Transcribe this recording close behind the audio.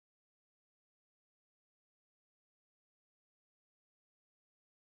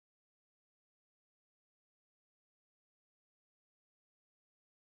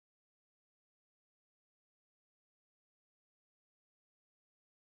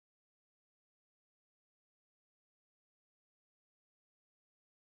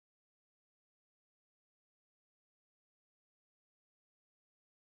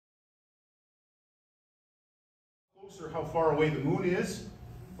Or how far away the moon is.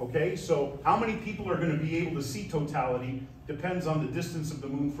 Okay, so how many people are going to be able to see totality depends on the distance of the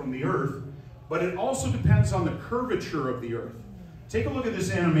moon from the Earth, but it also depends on the curvature of the Earth. Take a look at this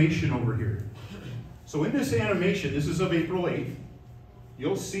animation over here. So in this animation, this is of April 8th,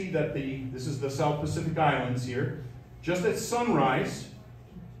 you'll see that this is the South Pacific Islands here. Just at sunrise,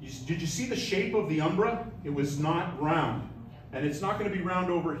 did you see the shape of the umbra? It was not round, and it's not going to be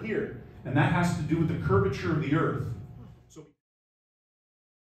round over here, and that has to do with the curvature of the Earth. So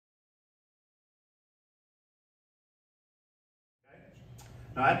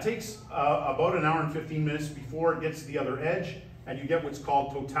now that takes about an hour and 15 minutes before it gets to the other edge, and you get what's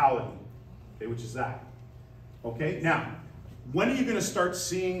called totality, okay, which is that. Okay, now, when are you going to start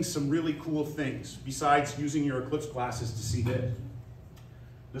seeing some really cool things besides using your eclipse glasses to see this?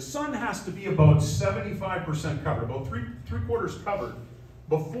 The sun has to be about 75% covered, about three-quarters covered,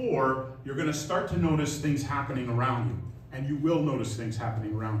 before you're going to start to notice things happening around you. And you will notice things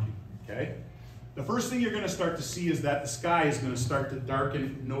happening around you, okay? The first thing you're going to start to see is that the sky is going to start to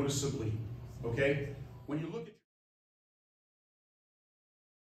darken noticeably, okay? When you look at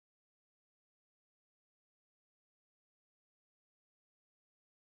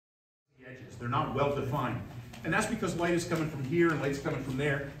the edges, they're not well defined. And that's because light is coming from here and light's coming from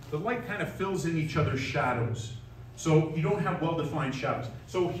there. The light kind of fills in each other's shadows. So you don't have well-defined shadows.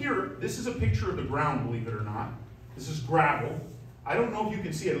 So here, this is a picture of the ground, believe it or not. This is gravel. I don't know if you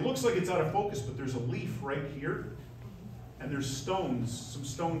can see it. It looks like it's out of focus, but there's a leaf right here. And there's stones, some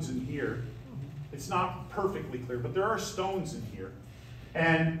stones in here. It's not perfectly clear, but there are stones in here.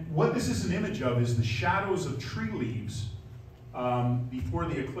 And what this is an image of is the shadows of tree leaves before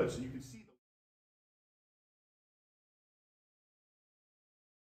the eclipse. And you can see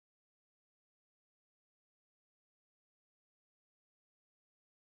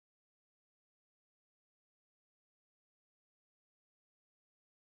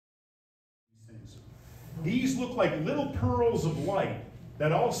these look like little pearls of light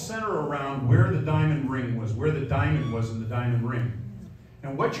that all center around where the diamond ring was, where the diamond was in the diamond ring.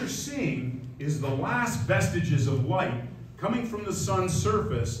 And what you're seeing is the last vestiges of light coming from the sun's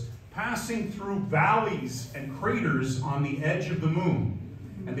surface, passing through valleys and craters on the edge of the moon.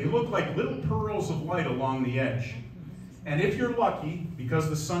 And they look like little pearls of light along the edge. And if you're lucky,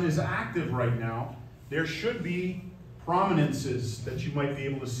 because the sun is active right now, there should be prominences that you might be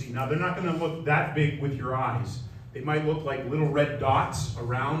able to see. Now, they're not going to look that big with your eyes. They might look like little red dots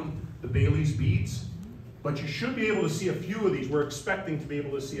around the Bailey's beads, but you should be able to see a few of these. We're expecting to be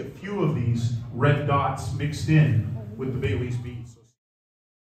able to see a few of these red dots mixed in with the Bailey's beads.